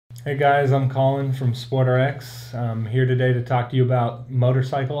Hey guys, I'm Collin from SportRx. I'm here today to talk to you about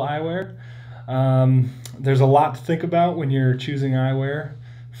motorcycle eyewear. There's a lot to think about when you're choosing eyewear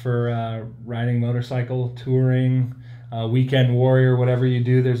for riding motorcycle, touring, weekend warrior, whatever you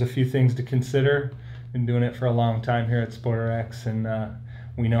do. There's a few things to consider. Been doing it for a long time here at SportRx, and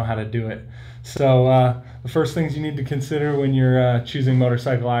we know how to do it. So the first things you need to consider when you're choosing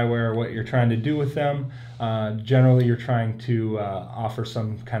motorcycle eyewear are what you're trying to do with them. Generally, you're trying to offer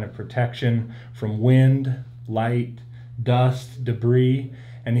some kind of protection from wind, light, dust, debris,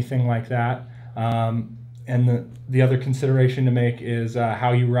 anything like that. And the other consideration to make is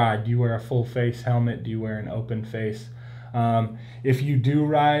how you ride. Do you wear a full face helmet? Do you wear an open face? If you do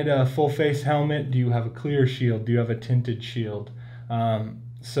ride a full face helmet, do you have a clear shield? Do you have a tinted shield?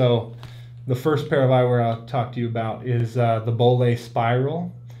 So the first pair of eyewear I'll talk to you about is the Bollé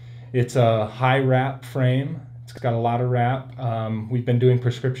Spiral. It's a high wrap frame. It's got a lot of wrap. We've been doing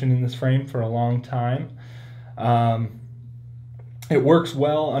prescription in this frame for a long time. It works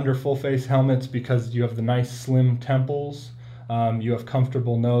well under full face helmets because you have the nice slim temples. You have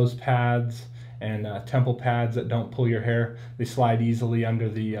comfortable nose pads and temple pads that don't pull your hair. They slide easily under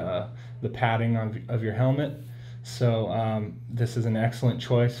the padding of your helmet. So this is an excellent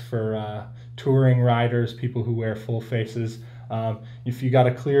choice for touring riders, people who wear full faces. If you got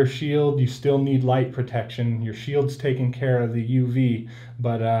a clear shield, you still need light protection. Your shield's taking care of the UV,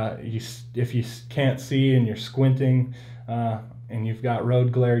 but if you can't see and you're squinting and you've got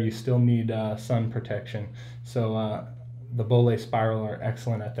road glare, you still need sun protection. So the Bollé Spiral are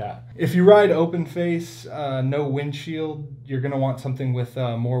excellent at that. If you ride open face, no windshield, you're going to want something with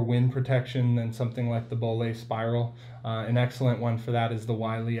more wind protection than something like the Bollé Spiral. An excellent one for that is the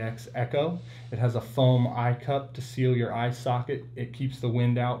Wiley-X Echo. It has a foam eye cup to seal your eye socket. It keeps the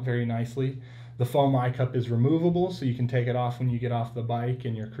wind out very nicely. The foam eye cup is removable, so you can take it off when you get off the bike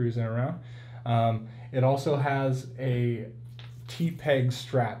and you're cruising around. It also has a T-peg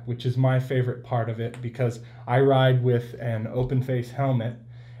strap, which is my favorite part of it because I ride with an open face helmet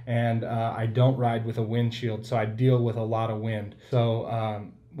and I don't ride with a windshield, so I deal with a lot of wind.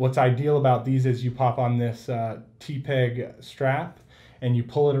 So what's ideal about these is you pop on this T-peg strap and you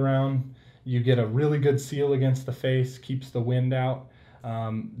pull it around. You get a really good seal against the face, keeps the wind out.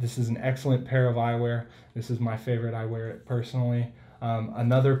 This is an excellent pair of eyewear. This is my favorite. I wear it personally.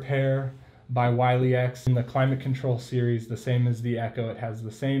 Another pair by Wiley-X in the Climate Control series, the same as the Echo. It has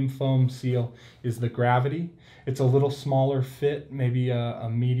the same foam seal, is the Gravity. It's a little smaller fit, maybe a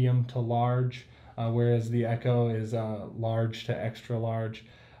medium to large, whereas the Echo is large to extra large.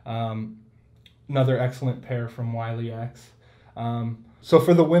 Another excellent pair from Wiley-X. So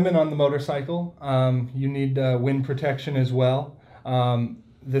for the women on the motorcycle, you need wind protection as well.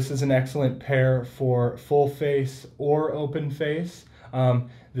 This is an excellent pair for full face or open face.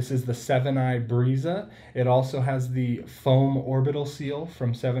 This is the 7i Breeza. It also has the foam orbital seal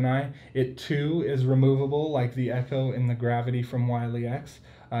from 7i. It too is removable like the Echo and the Gravity from Wiley-X.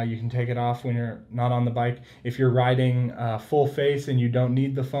 You can take it off when you're not on the bike. If you're riding full face and you don't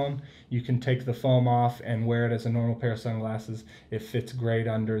need the foam, you can take the foam off and wear it as a normal pair of sunglasses. It fits great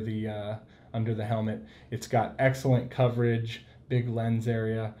under the helmet. It's got excellent coverage, big lens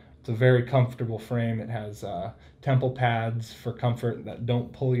area. It's a very comfortable frame. It has temple pads for comfort that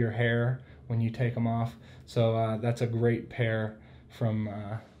don't pull your hair when you take them off. So that's a great pair from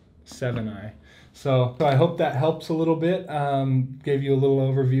 7i. So I hope that helps a little bit. Gave you a little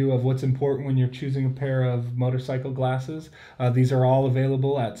overview of what's important when you're choosing a pair of motorcycle glasses. These are all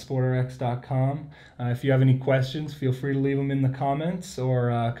available at SportRx.com. If you have any questions, feel free to leave them in the comments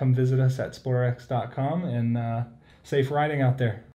or come visit us at SportRx.com, and safe riding out there.